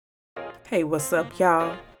Hey, what's up,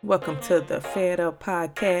 y'all? Welcome to the Fed Up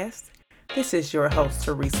Podcast. This is your host,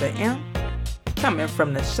 Teresa M., coming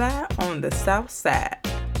from the Chi on the South Side.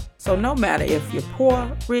 So, no matter if you're poor,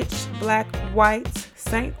 rich, black, white,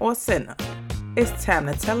 saint, or sinner, it's time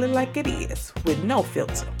to tell it like it is with no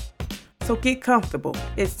filter. So, get comfortable.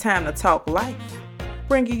 It's time to talk life,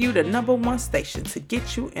 bringing you the number one station to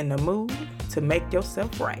get you in the mood to make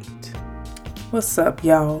yourself right. What's up,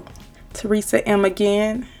 y'all? Teresa M.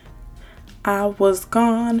 again. I was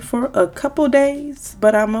gone for a couple days,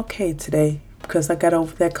 but I'm okay today because I got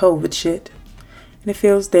over that COVID shit and it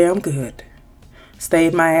feels damn good.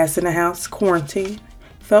 Stayed my ass in the house, quarantined,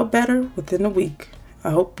 felt better within a week. I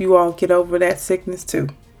hope you all get over that sickness too,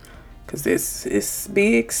 because it's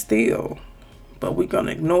big still, but we're going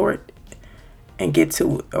to ignore it and get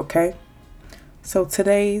to it, okay? So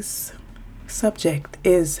today's subject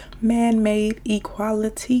is man-made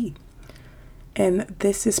equality. And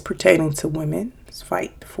this is pertaining to women's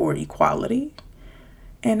fight for equality.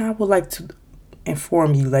 And I would like to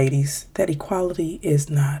inform you, ladies, that equality is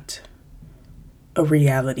not a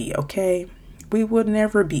reality, okay? We will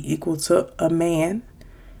never be equal to a man,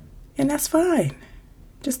 and that's fine.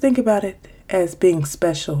 Just think about it as being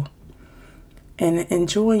special and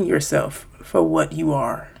enjoying yourself for what you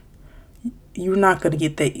are. You're not going to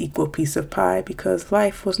get that equal piece of pie because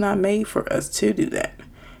life was not made for us to do that.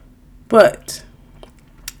 But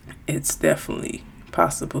it's definitely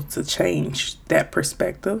possible to change that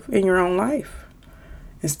perspective in your own life.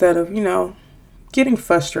 Instead of, getting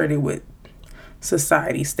frustrated with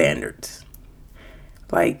society standards.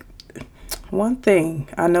 Like, one thing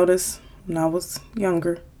I noticed when I was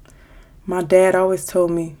younger, my dad always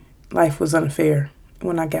told me life was unfair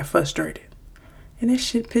when I got frustrated. And this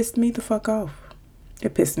shit pissed me the fuck off.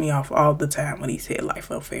 It pissed me off all the time when he said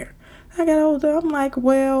life unfair. I got older, I'm like,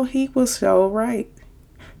 well, he was so right.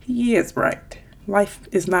 He is right. Life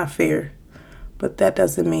is not fair, but that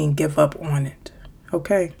doesn't mean give up on it,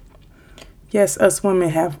 okay? Yes, us women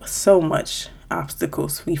have so much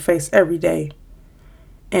obstacles we face every day,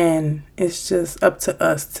 and it's just up to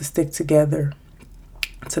us to stick together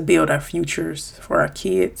to build our futures for our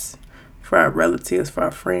kids, for our relatives, for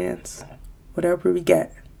our friends, whatever we got.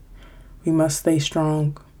 We must stay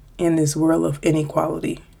strong in this world of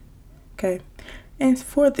inequality. Okay, and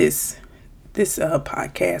for this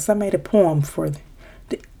podcast, I made a poem for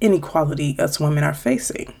the inequality us women are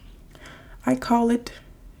facing. I call it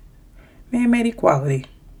Man-Made Equality.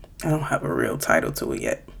 I don't have a real title to it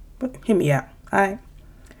yet, but hear me out, alright?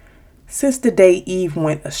 Since the day Eve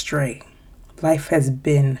went astray, life has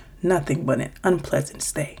been nothing but an unpleasant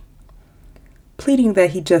stay. Pleading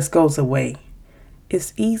that he just goes away,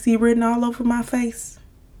 it's easy written all over my face.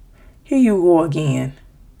 Here you go again,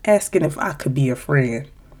 asking if I could be a friend.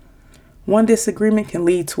 One disagreement can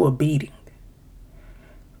lead to a beating.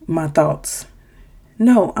 My thoughts,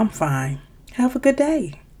 no, I'm fine. Have a good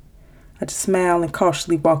day. I just smile and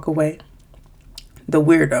cautiously walk away. The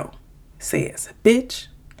weirdo says, bitch.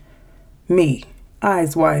 Me,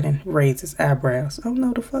 eyes widen, raises eyebrows. Oh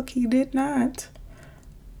no, the fuck he did not.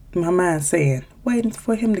 My mind saying, waiting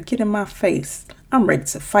for him to get in my face. I'm ready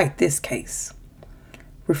to fight this case.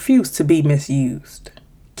 Refuse to be misused.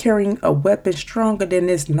 Carrying a weapon stronger than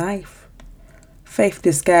this knife. Faith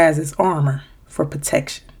disguises armor for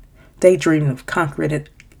protection. Daydreaming of conquering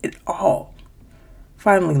it all.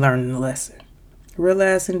 Finally learning the lesson.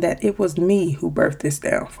 Realizing that it was me who birthed this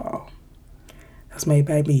downfall. That's made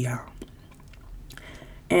by me, y'all.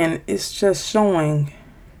 And it's just showing,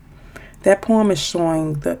 that poem is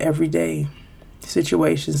showing the everyday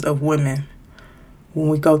situations of women when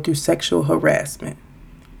we go through sexual harassment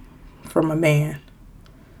from a man.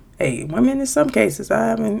 Hey, women in some cases, I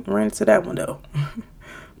haven't run into that one though.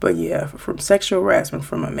 But yeah, from sexual harassment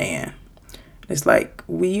from a man. It's like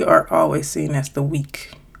we are always seen as the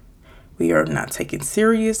weak. We are not taken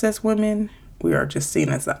serious as women. We are just seen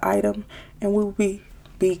as an item, and we will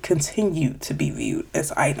be continued to be viewed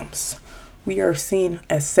as items. We are seen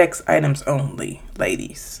as sex items only,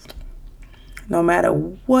 ladies. No matter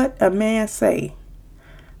what a man say,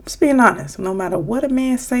 just being honest, no matter what a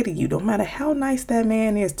man say to you, no matter how nice that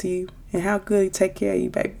man is to you and how good he take care of you,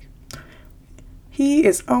 baby, he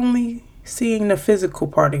is only seeing the physical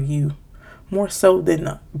part of you more so than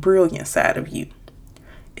the brilliant side of you.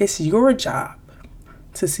 It's your job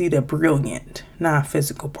to see the brilliant,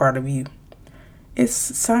 non-physical part of you. It's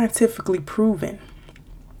scientifically proven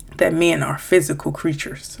that men are physical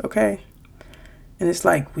creatures, okay? And it's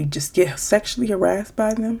like we just get sexually harassed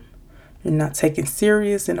by them. You're not taken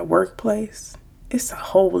serious in the workplace. It's a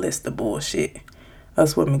whole list of bullshit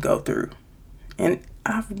us women go through. And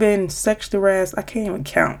I've been sexually harassed. I can't even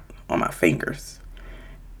count on my fingers.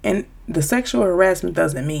 And the sexual harassment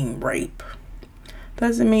doesn't mean rape.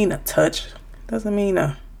 Doesn't mean a touch. Doesn't mean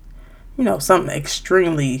something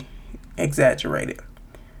extremely exaggerated.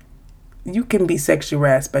 You can be sexually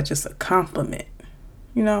harassed by just a compliment.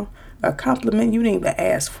 A compliment you didn't even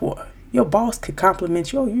ask for. Your boss could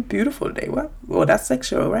compliment you. Oh, you're beautiful today. Well, that's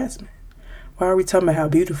sexual harassment. Why are we talking about how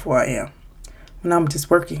beautiful I am when I'm just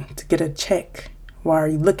working to get a check? Why are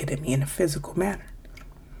you looking at me in a physical manner?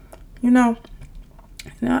 Now,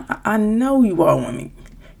 I know you all women.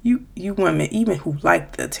 You women, even who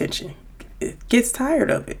like the attention, it gets tired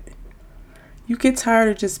of it. You get tired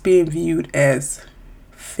of just being viewed as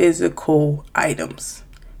physical items.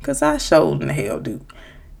 Because I showed in the hell do.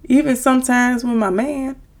 Even sometimes with my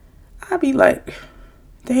man, I be like,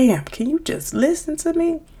 damn, can you just listen to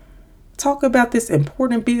me? Talk about this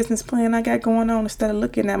important business plan I got going on instead of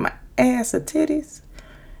looking at my ass or titties.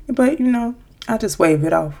 But, I just wave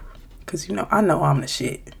it off. Because, I know I'm the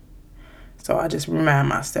shit. So I just remind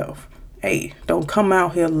myself, hey, don't come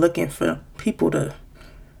out here looking for people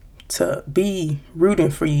to be rooting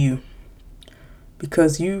for you.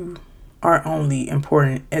 Because you are only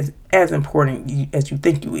important as important as you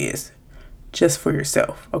think you is, just for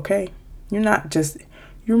yourself, okay?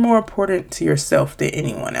 You're more important to yourself than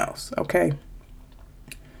anyone else, okay?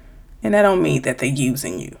 And that don't mean that they're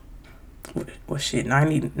using you. Well, shit,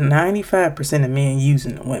 95% of men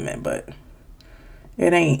using the women, but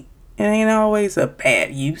it ain't always a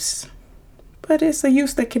bad use. But it's a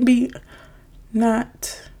use that can be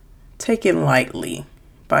not taken lightly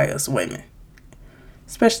by us women.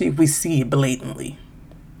 Especially if we see it blatantly.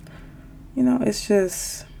 It's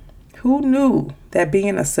just, who knew that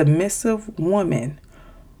being a submissive woman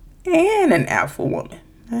and an alpha woman,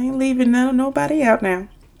 I ain't leaving nobody out now.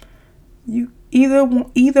 You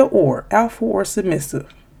either or, alpha or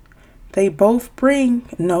submissive, they both bring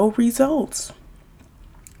no results.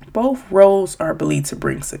 Both roles are believed to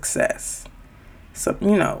bring success. So,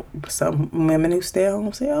 some women who stay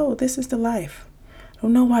home say, oh, this is the life. I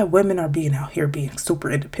don't know why women are out here being super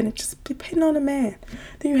independent, just depending on a man.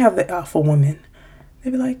 Then you have the alpha woman. They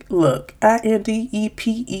be like, look, INDEPENDENT,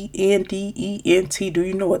 do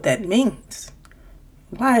you know what that means?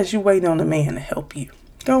 Why is you waiting on a man to help you?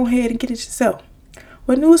 Go ahead and get it yourself.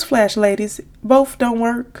 Well, newsflash, ladies, both don't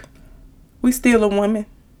work. We still a woman.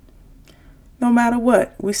 No matter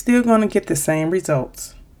what, we still gonna get the same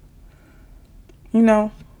results.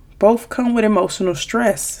 Both come with emotional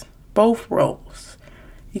stress. Both roles.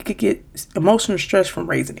 You could get emotional stress from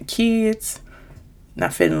raising the kids,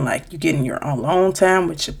 not feeling like you're getting your own alone time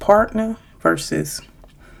with your partner versus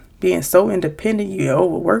being so independent you're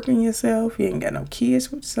overworking yourself. You ain't got no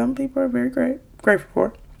kids, which some people are very grateful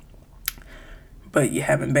for. But you're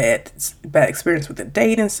having bad experience with the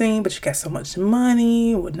dating scene, but you got so much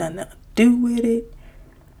money with nothing to do with it.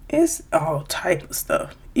 It's all type of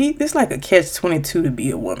stuff. It's like a catch-22 to be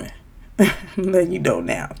a woman. I'm letting you know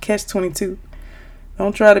now. Catch-22.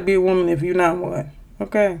 Don't try to be a woman if you're not one,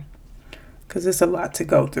 okay? Because it's a lot to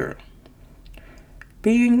go through.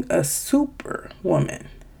 Being a superwoman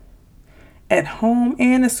at home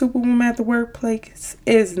and a superwoman at the workplace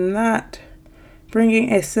is not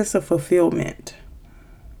bringing a sense of fulfillment.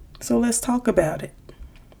 So let's talk about it.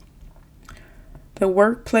 The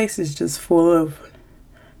workplace is just full of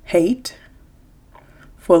hate,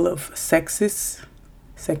 full of sexist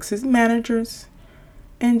managers,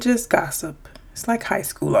 and just gossip. It's like high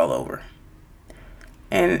school all over.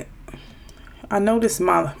 And I noticed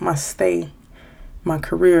my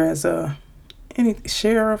career as a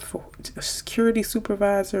sheriff, a security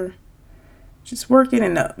supervisor, just working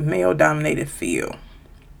in a male-dominated field.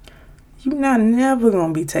 You're never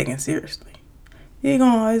gonna be taken seriously. You're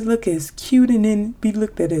gonna always look as cute and be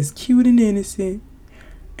looked at as cute and innocent.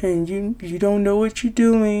 And you don't know what you're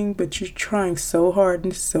doing, but you're trying so hard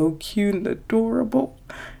and so cute and adorable.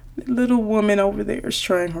 The little woman over there is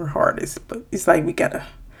trying her hardest, but it's like we gotta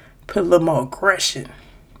put a little more aggression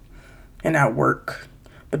in our work.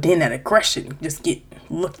 But then that aggression just get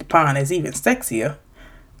looked upon as even sexier.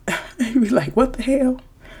 You be like, what the hell?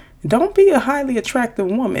 Don't be a highly attractive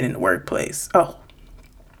woman in the workplace. Oh,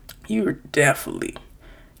 you're definitely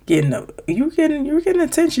you're getting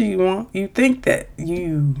attention you want. You think that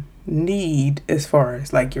you need as far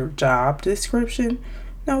as like your job description.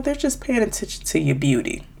 No, they're just paying attention to your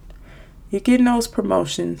beauty. You're getting those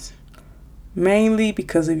promotions mainly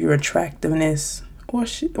because of your attractiveness or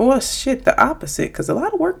shit the opposite, because a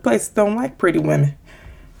lot of workplaces don't like pretty women.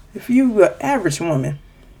 If you an average woman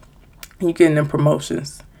and you're getting them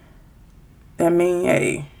promotions, that mean,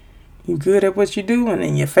 hey, you good at what you do and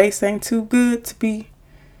then your face ain't too good to be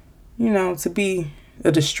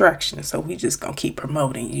a distraction. So we just gonna keep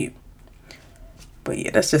promoting you. But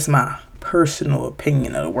yeah, that's just my personal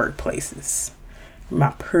opinion of the workplaces,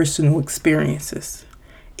 my personal experiences.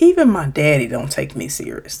 Even my daddy don't take me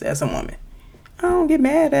serious as a woman. I don't get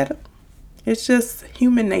mad at him. It's just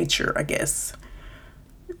human nature, I guess.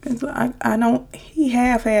 I don't, he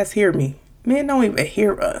half-ass hear me. Men don't even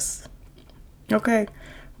hear us. Okay?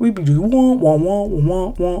 We be doing womp, womp, womp,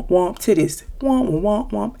 womp, womp, womp, titties. Womp, womp,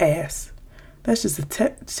 womp, ass. That's just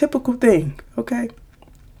a typical thing, okay?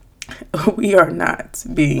 We are not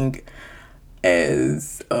being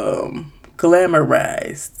as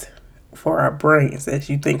glamorized for our brains as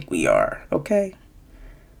you think we are, okay?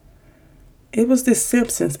 It was this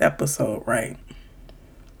Simpsons episode, right?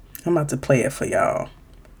 I'm about to play it for y'all.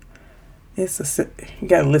 You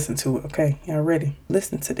gotta listen to it, okay? Y'all ready?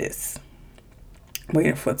 Listen to this. I'm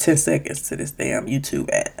waiting for 10 seconds to this damn YouTube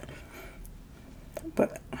ad.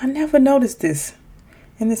 But I never noticed this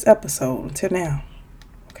in this episode until now.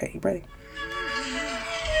 Okay, you ready?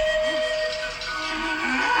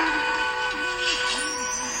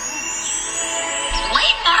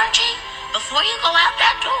 Wait, Margie. Before you go out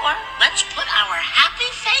that door, let's put our happy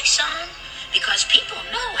face on. Because people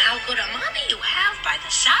know how good a mommy you have by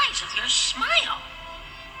the size of your smile.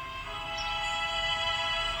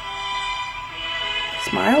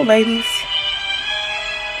 Smile, ladies.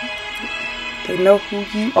 They know who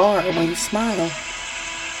you are when you smile.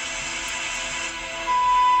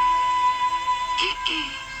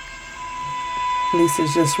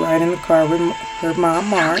 Lisa's just riding in the car with her mom,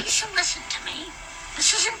 Now, Marge. Lisa, listen to me.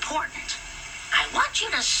 This is important. I want you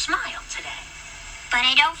to smile today. But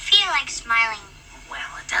I don't feel like smiling.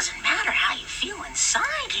 Well, it doesn't matter how you feel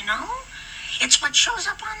inside, you know? It's what shows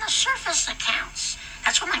up on the surface that counts.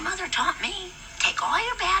 That's what my mother taught me. Take all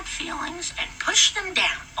your bad feelings and push them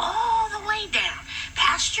down, all the way down,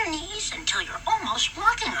 past your knees until you're almost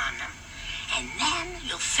walking on them. And then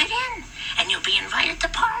you'll fit in, and you'll be invited to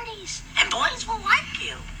parties, and boys will like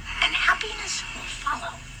you, and happiness will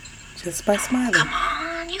follow. Just by smiling. Come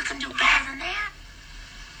on, you can do better than that.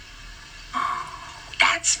 Oh,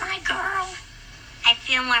 that's my girl. I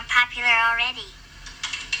feel more popular already.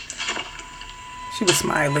 She was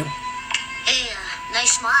smiling. Hey,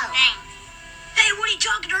 nice smile. Thanks. Hey, what are you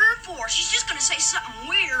talking to her for? She's just gonna say something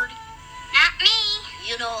weird. Not me.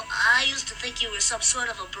 You know, I used to think you were some sort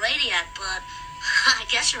of a brainiac, but I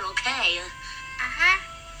guess you're okay. Uh-huh.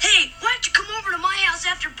 Hey, why don't you come over to my house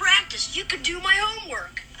after practice? You can do my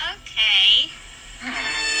homework. Okay.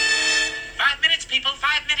 5 minutes, people,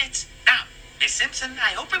 5 minutes. Now, Miss Simpson,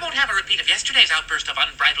 I hope we won't have a repeat of yesterday's outburst of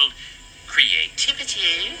unbridled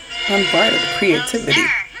creativity. Unbridled creativity. Sir.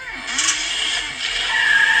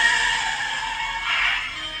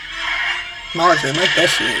 Marge didn't like that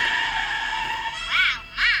shit. Wow,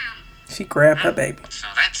 Mom. She grabbed her baby. So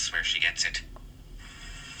that's where she gets it.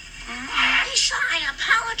 Lisa, I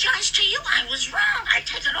apologize to you. I was wrong. I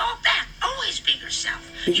take it all back. Always be yourself.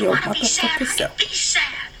 Be You your want to be sad, motherfucking honey? self. Be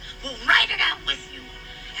sad. We'll write it out with you.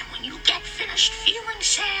 And when you get finished feeling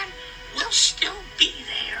sad, we'll still be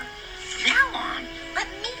there. From now on, let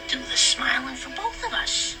me do the smiling for both of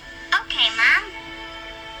us. Okay, Mom.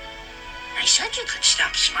 I said you could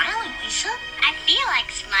stop smiling, Lisa. I feel like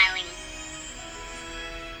smiling.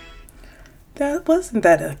 That wasn't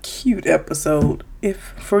that a cute episode. If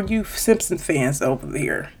for you Simpson fans over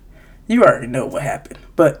there, you already know what happened.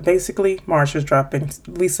 But basically, Marge was dropping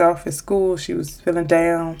Lisa off at school. She was feeling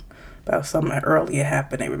down about something that earlier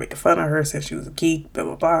happened. They were making fun of her, said she was a geek, blah,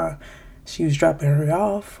 blah, blah. She was dropping her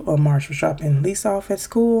off, or Marge was dropping Lisa off at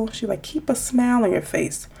school. She like, keep a smile on your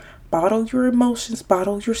face. Bottle your emotions,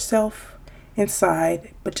 bottle yourself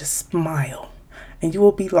inside, but just smile. And you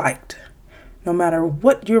will be liked. No matter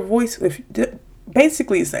what your voice,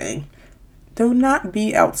 basically saying, do not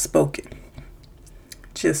be outspoken.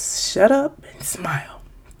 Just shut up and smile.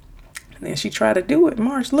 And then she tried to do it.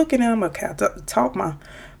 Marge looking at him. Okay, I taught my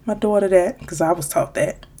daughter that because I was taught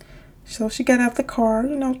that. So she got out the car,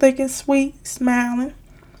 thinking sweet, smiling.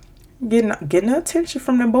 Getting her attention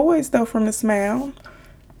from the boys, though, from the smile.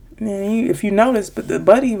 And if you notice, but the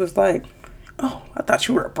buddy was like, oh, I thought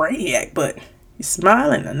you were a brainiac, but you're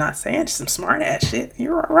smiling and not saying some smart ass shit.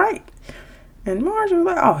 You're all right. And Marge was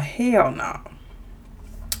like, oh, hell no.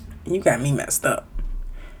 You got me messed up.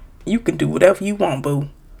 You can do whatever you want, boo.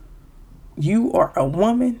 You are a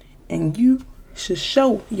woman and you should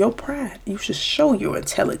show your pride. You should show your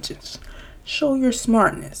intelligence. Show your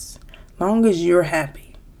smartness. Long as you're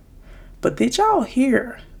happy. But did y'all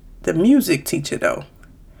hear the music teacher, though?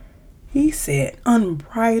 He said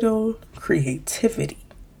unbridled creativity.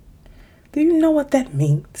 Do you know what that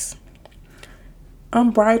means?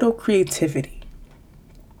 Unbridled creativity.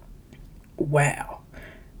 Wow.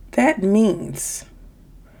 That means,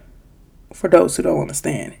 for those who don't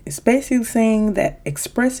understand, it's basically saying that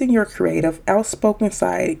expressing your creative, outspoken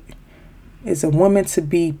side is a woman to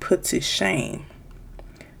be put to shame.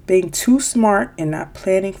 Being too smart and not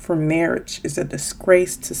planning for marriage is a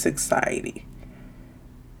disgrace to society.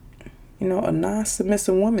 You know, a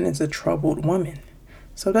non-submissive woman is a troubled woman.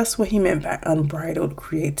 So that's what he meant by unbridled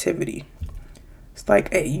creativity. It's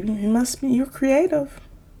like, hey, you're creative,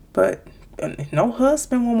 but no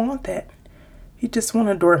husband will want that. He just want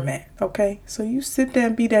a doormat, okay? So you sit there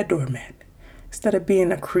and be that doormat instead of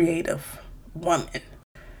being a creative woman.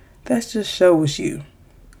 That just shows you.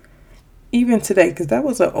 Even today, because that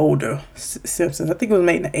was an older Simpsons. I think it was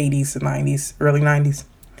made in the 80s, the 90s, early 90s.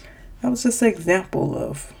 That was just an example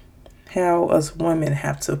of how us women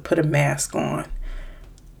have to put a mask on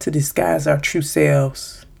to disguise our true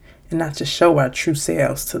selves and not to show our true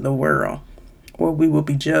selves to the world, or we will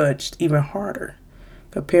be judged even harder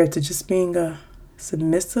compared to just being a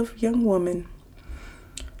submissive young woman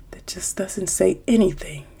that just doesn't say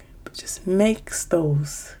anything, but just makes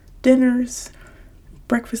those dinners,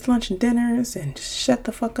 breakfast, lunch, and dinners, and just shut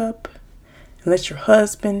the fuck up and let your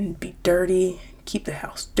husband be dirty, keep the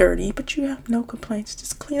house dirty, but you have no complaints.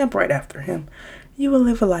 Just clean up right after him. You will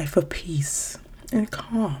live a life of peace and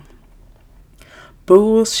calm.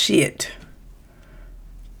 Bullshit.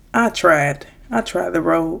 I tried the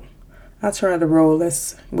role.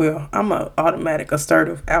 As well. I'm a automatic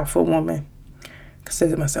assertive alpha woman.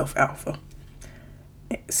 Consider myself alpha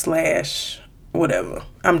 / whatever.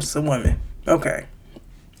 I'm just a woman. Okay.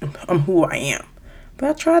 I'm who I am. But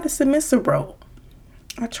I tried the submissive role.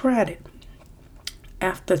 I tried it.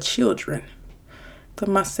 After children. To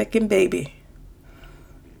my second baby.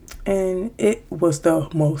 And it was the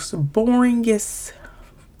most boringest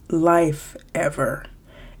life ever.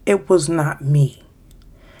 It was not me.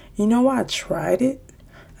 You know why I tried it?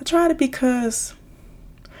 I tried it because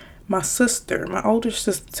my older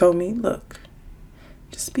sister told me, look,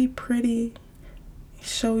 just be pretty.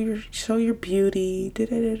 Show your beauty,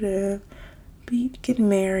 get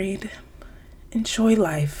married, enjoy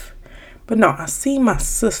life. But no, I see my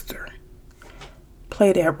sister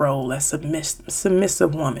play that role as a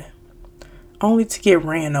submissive woman, only to get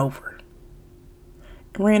ran over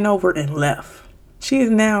and left. She is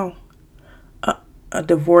now a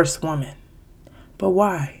divorced woman. But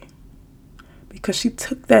why? Because she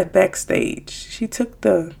took that backstage. She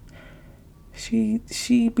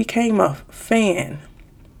became a fan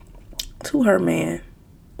to her man,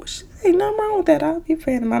 which ain't nothing wrong with that. I'll be a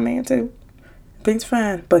fan of my man too. Things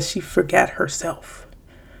fine. But she forgot herself.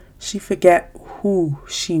 She forgot who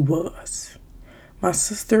she was. My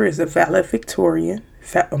sister is a valedictorian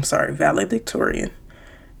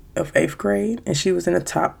of 8th grade, and she was in the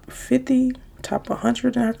top 50, top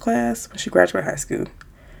 100 in her class when she graduated high school.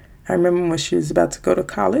 I remember when she was about to go to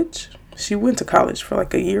college. She went to college for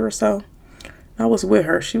like a year or so. I was with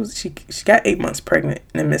her. She got 8 months pregnant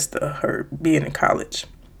in the midst of her being in college.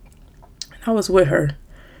 I was with her.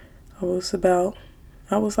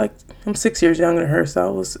 I'm 6 years younger than her,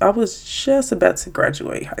 so I was just about to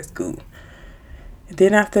graduate high school. And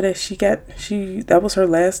then after that, that was her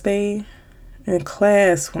last day in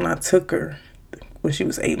class when I took her, when she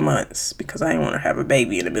was 8 months, because I didn't want her to have a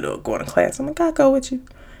baby in the middle of going to class. I'm like, I'll go with you.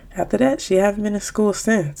 After that, she haven't been in school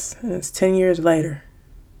since, and it's 10 years later.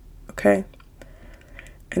 Okay?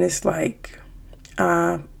 And it's like,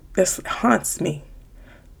 this haunts me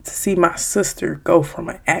to see my sister go from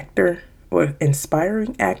an actor or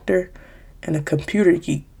inspiring actor and a computer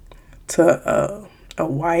geek to a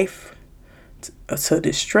wife, to a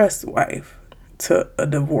distressed wife, to a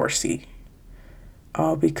divorcee.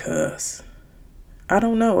 All because, I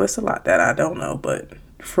don't know, it's a lot that I don't know, but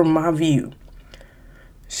from my view,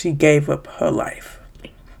 she gave up her life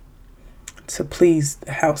to please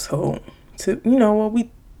the household, to, what we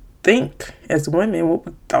think as women, what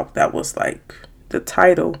we thought that was like the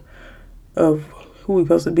title of who we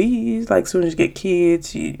supposed to be. It's like, as soon as you get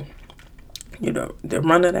kids, they're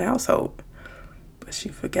running the household. But she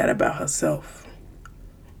forgot about herself.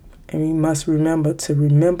 And you must remember to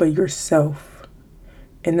remember yourself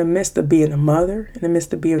in the midst of being a mother, in the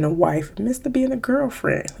midst of being a wife, in the midst of being a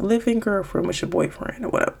girlfriend, a living girlfriend with your boyfriend or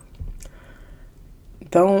whatever.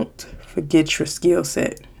 Don't forget your skill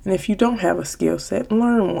set. And if you don't have a skill set,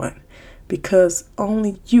 learn one. Because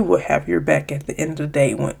only you will have your back at the end of the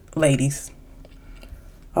day, ladies.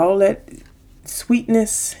 All that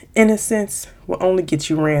sweetness, innocence will only get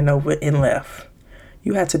you ran over and left.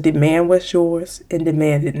 You have to demand what's yours and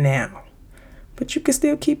demand it now. But you can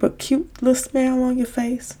still keep a cute little smile on your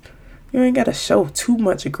face. You ain't got to show too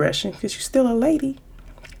much aggression because you're still a lady.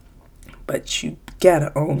 but you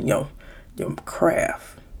gotta own your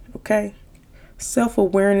craft, okay?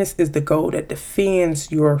 Self-awareness is the goal that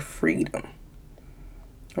defends your freedom,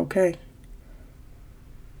 okay?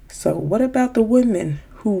 So what about the women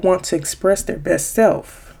who want to express their best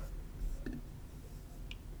self,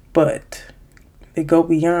 but going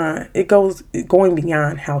beyond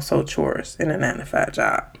household chores in a 9-to-5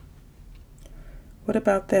 job? What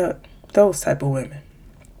about those type of women?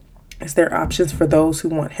 Is there options for those who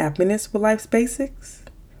want happiness with life's basics?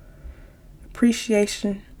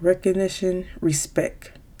 Appreciation, recognition,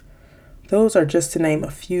 respect. Those are just to name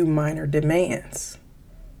a few minor demands.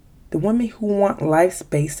 The women who want life's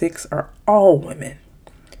basics are all women.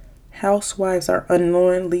 Housewives are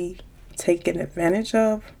unknowingly taken advantage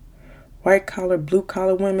of. White-collar,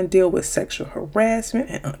 blue-collar women deal with sexual harassment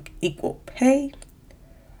and unequal pay.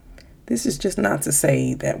 This is just not to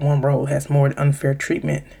say that one role has more unfair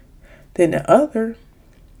treatment than the other.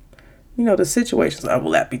 You know, the situations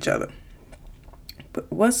overlap each other.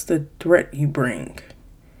 But what's the threat you bring?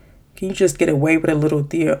 Can you just get away with a little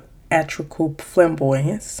theatrical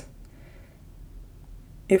flamboyance?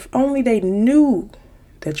 If only they knew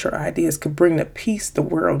that your ideas could bring the peace the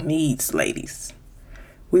world needs, ladies,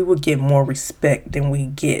 we would get more respect than we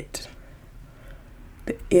get.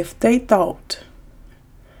 If they thought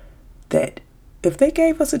that if they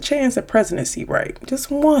gave us a chance at presidency, right? Just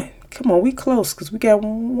one. Come on, we close because we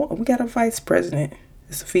got a vice president.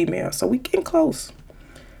 It's a female, so we getting close.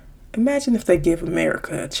 Imagine if they give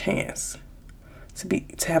America a chance to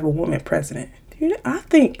have a woman president. I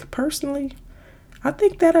think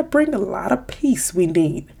that'll bring a lot of peace we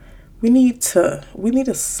need. We need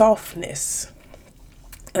a softness,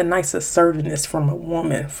 a nice assertiveness from a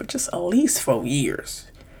woman for just at least 4 years.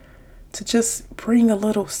 To just bring a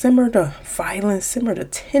little simmer the violence, simmer the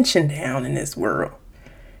tension down in this world.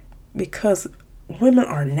 Because women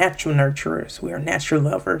are natural nurturers, we are natural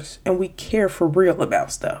lovers, and we care for real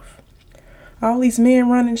about stuff. All these men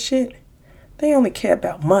running shit, they only care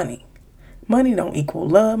about money. Money don't equal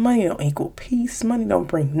love, money don't equal peace, money don't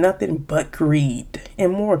bring nothing but greed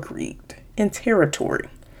and more greed and territory.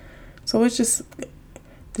 So it's just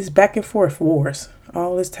this back and forth wars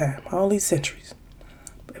all this time, all these centuries.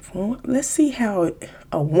 Let's see how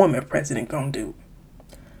a woman president gonna do.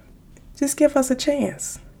 Just give us a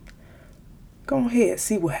chance. Go ahead,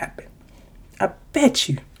 see what happens. I bet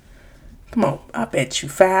you. Come on, I bet you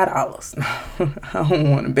 $5. I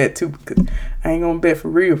don't want to bet too because I ain't gonna bet for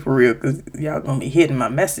real because y'all gonna be hitting my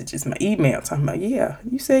messages, my email talking about, yeah,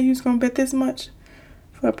 you said you was gonna bet this much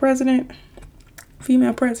for a president,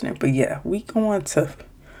 female president. But yeah, we going to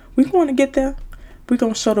get there. We're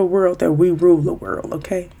going to show the world that we rule the world,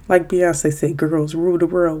 okay? Like Beyonce said, girls rule the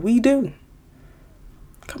world. We do.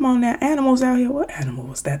 Come on now, animals out here. What animal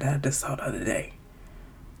was that I just saw the other day?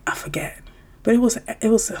 I forgot. But it was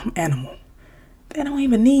some animal. They don't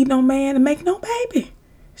even need no man to make no baby.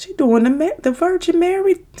 She doing the Virgin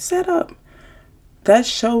Mary setup. That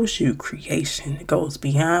shows you creation goes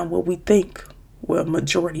beyond what we think. Well,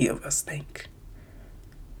 majority of us think.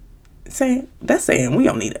 That's saying we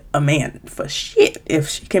don't need a man for shit if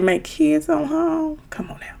she can make kids on her own.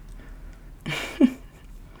 Come on now.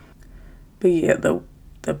 But yeah,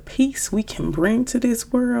 the peace we can bring to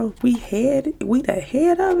this world, we the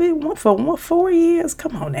head of it for 4 years.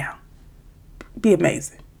 Come on now. Be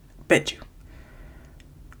amazing. Bet you.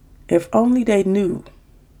 If only they knew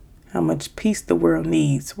how much peace the world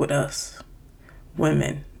needs with us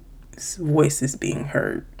women's voices being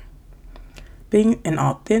heard. Being an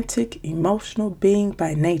authentic, emotional being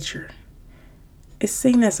by nature is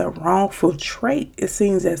seen as a wrongful trait. It's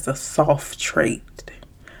seen as a soft trait.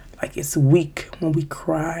 Like it's weak when we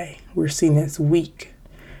cry. We're seen as weak.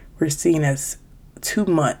 We're seen as too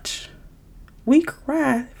much. We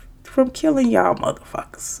cry from killing y'all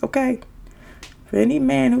motherfuckers, okay? For any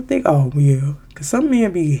man who think, oh yeah, because some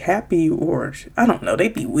men be happy or, I don't know, they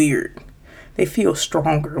be weird. They feel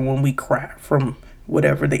stronger when we cry from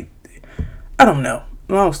whatever I don't know.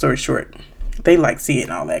 Long story short, they like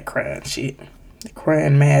seeing all that crying shit. The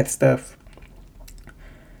crying mad stuff.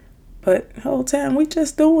 But the whole time we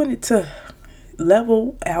just doing it to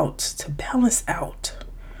level out, to balance out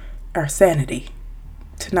our sanity,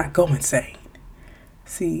 to not go insane.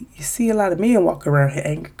 See, you see a lot of men walk around here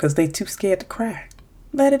angry because they too scared to cry.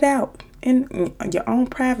 Let it out in your own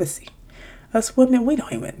privacy. Us women, we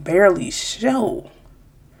don't even barely show.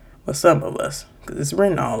 Well, some of us, because it's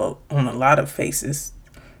written all on a lot of faces,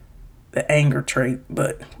 the anger trait,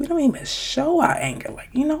 but we don't even show our anger. Like,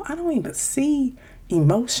 I don't even see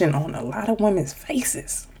emotion on a lot of women's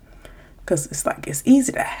faces because it's like it's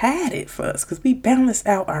easy to hide it for us because we balance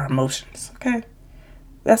out our emotions, okay?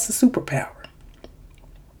 That's a superpower.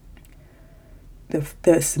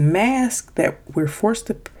 This mask that we're forced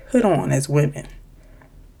to put on as women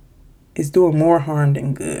is doing more harm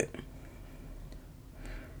than good.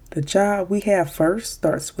 The job we have first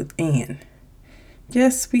starts within.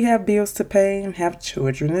 Yes, we have bills to pay and have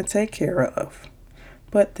children to take care of.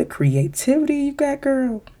 But the creativity you got,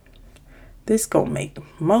 girl, this gonna make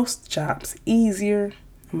most jobs easier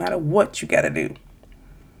no matter what you gotta do.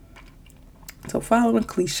 So following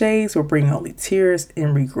cliches will bring only tears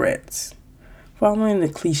and regrets. Following the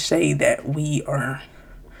cliche that we are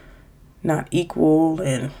not equal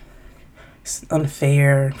and it's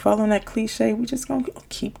unfair, following that cliche, we just gonna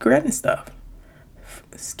keep regretting stuff.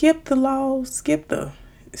 Skip the laws, skip the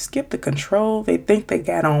control they think they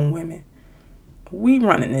got on women. We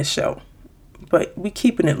running this show, but we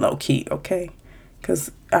keeping it low key, okay?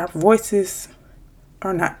 Because our voices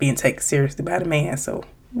are not being taken seriously by the man, so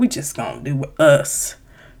we just gonna do us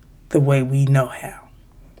the way we know how.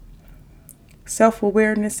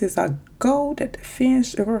 Self-awareness is a goal that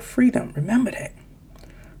defends your freedom. Remember that.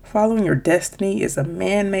 Following your destiny is in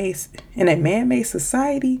a man-made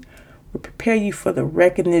society will prepare you for the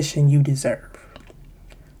recognition you deserve.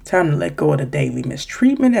 Time to let go of the daily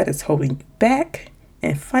mistreatment that is holding you back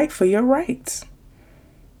and fight for your rights.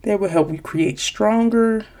 That will help you create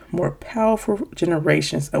stronger, more powerful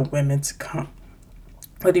generations of women to come,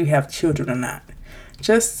 whether you have children or not.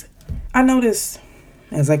 I noticed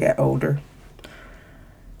as I got older,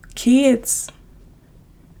 kids,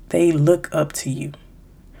 they look up to you.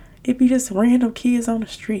 It be just random kids on the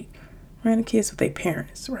street, random kids with their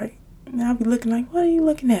parents, right? And I'll be looking like, what are you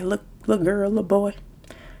looking at? Little girl, little boy.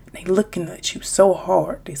 They looking at you so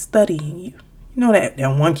hard. They studying you. You know that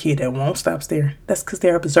one kid that won't stop staring? That's because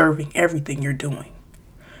they're observing everything you're doing.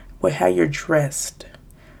 With how you're dressed,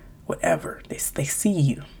 whatever. They see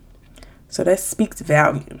you. So that speaks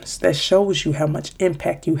volumes. That shows you how much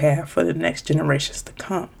impact you have for the next generations to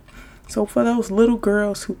come. So for those little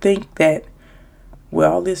girls who think that,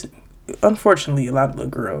 unfortunately, a lot of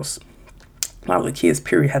little kids,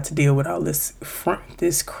 period, have to deal with all this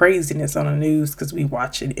craziness on the news because we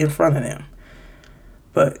watch it in front of them.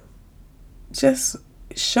 But just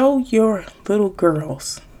show your little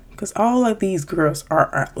girls, because all of these girls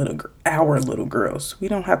are our little girls. We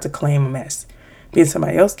don't have to claim them as being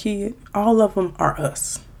somebody else's kid. All of them are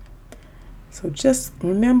us. So just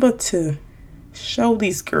remember to show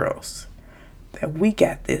these girls that we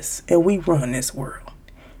got this and we run this world.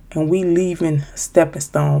 And we leaving a stepping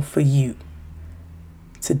stone for you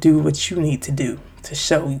to do what you need to do to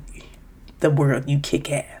show the world you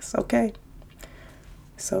kick ass, okay?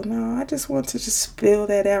 So no, I just want to spill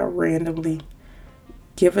that out randomly.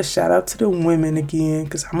 Give a shout out to the women again,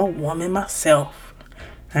 because I'm a woman myself.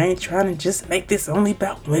 I ain't trying to just make this only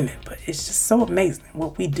about women, but it's just so amazing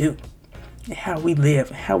what we do and how we live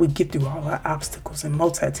and how we get through all our obstacles and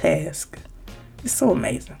multitask. It's so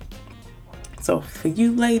amazing. So for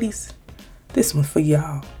you ladies, this one's for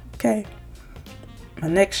y'all, okay? My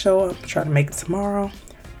next show, I'm trying to make it tomorrow.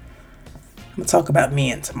 I'm going to talk about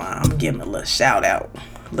men tomorrow. I'm going to give them a little shout out.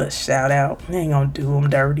 I ain't going to do them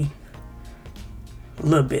dirty. A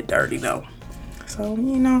little bit dirty though. So,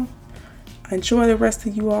 enjoy the rest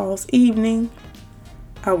of you all's evening.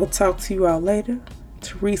 I will talk to you all later.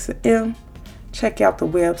 Teresa M. Check out the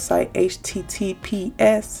website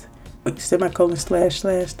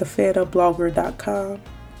https://thefedupblogger.com.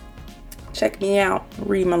 Check me out.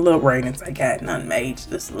 Read my little ratings. I got nothing major.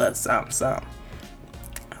 Just a little something.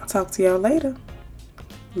 I'll talk to y'all later.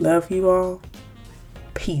 Love you all.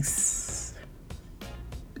 Peace.